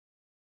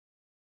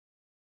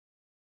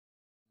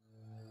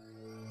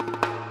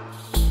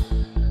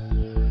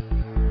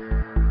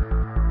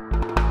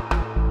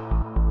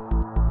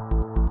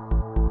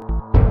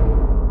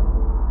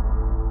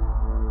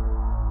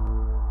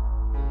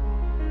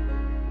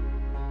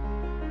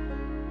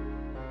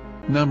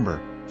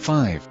Number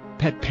 5.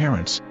 Pet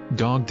Parents,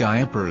 Dog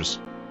Diapers.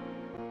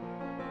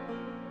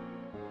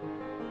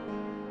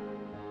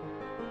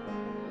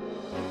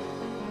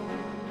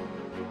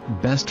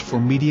 Best for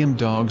medium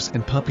dogs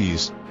and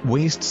puppies,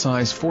 waist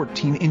size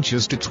 14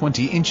 inches to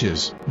 20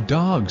 inches.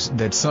 Dogs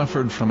that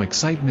suffered from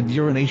excitement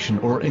urination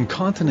or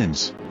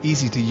incontinence.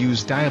 Easy to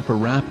use diaper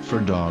wrap for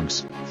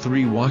dogs.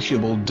 3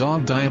 washable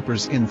dog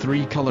diapers in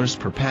 3 colors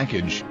per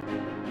package.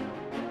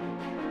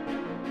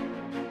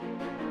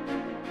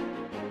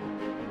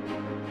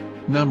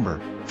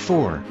 Number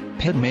 4.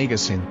 Pet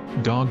Magazine,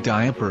 Dog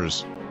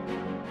Diapers.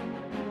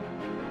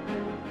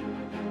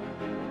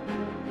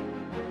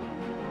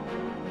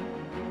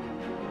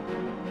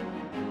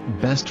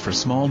 Best for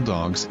small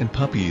dogs and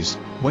puppies,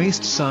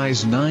 waist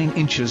size 9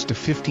 inches to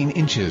 15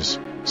 inches,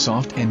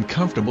 soft and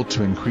comfortable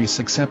to increase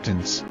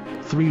acceptance.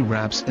 3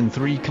 wraps in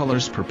 3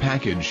 colors per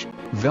package.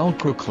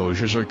 Velcro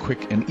closures are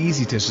quick and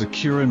easy to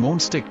secure and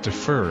won't stick to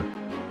fur.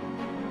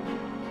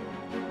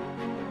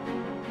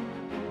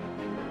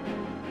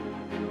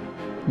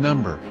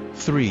 Number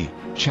 3.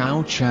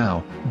 Chow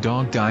Chow,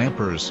 Dog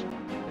Diapers.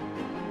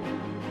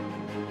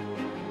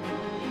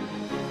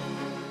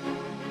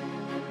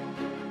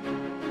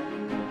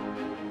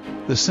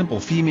 The simple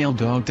female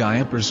dog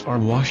diapers are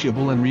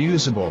washable and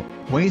reusable,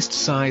 waist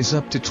size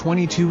up to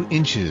 22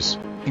 inches.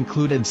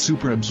 Included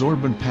super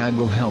absorbent pad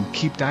will help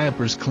keep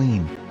diapers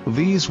clean.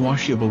 These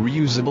washable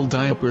reusable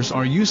diapers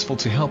are useful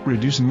to help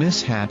reduce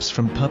mishaps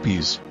from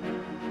puppies.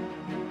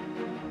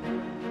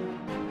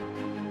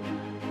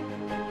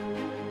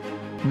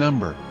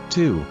 Number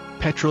 2.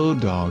 Petrol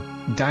Dog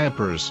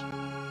Diapers.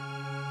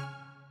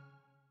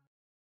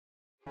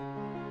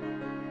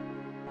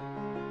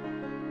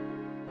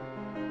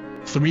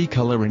 Three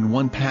color in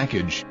one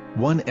package,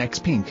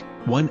 1x pink,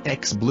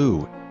 1x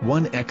blue,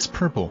 1x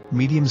purple.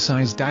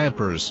 Medium-sized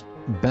diapers,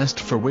 best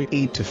for weight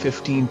 8 to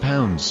 15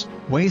 pounds,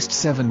 waist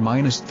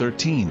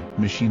 7-13.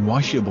 Machine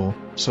washable,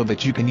 so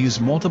that you can use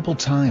multiple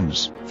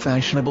times.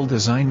 Fashionable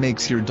design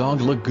makes your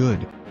dog look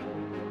good.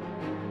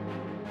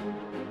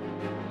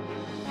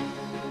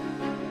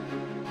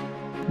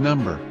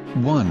 Number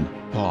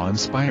 1.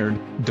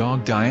 Paw-inspired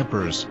Dog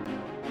Diapers.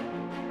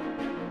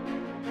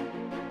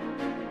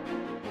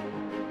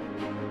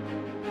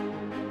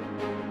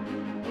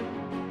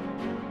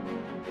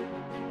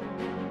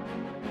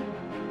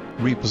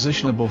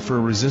 Repositionable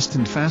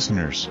fur-resistant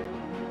fasteners.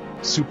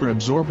 Super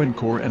absorbent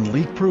core and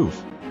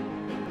leak-proof.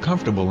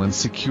 Comfortable and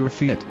secure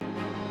fit.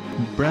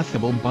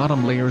 Breathable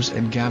bottom layers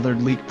and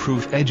gathered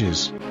leak-proof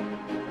edges.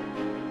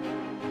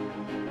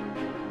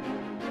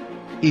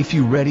 If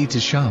you're ready to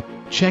shop,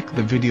 check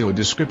the video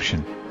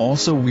description.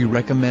 Also, we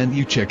recommend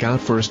you check out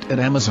first at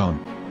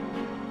Amazon.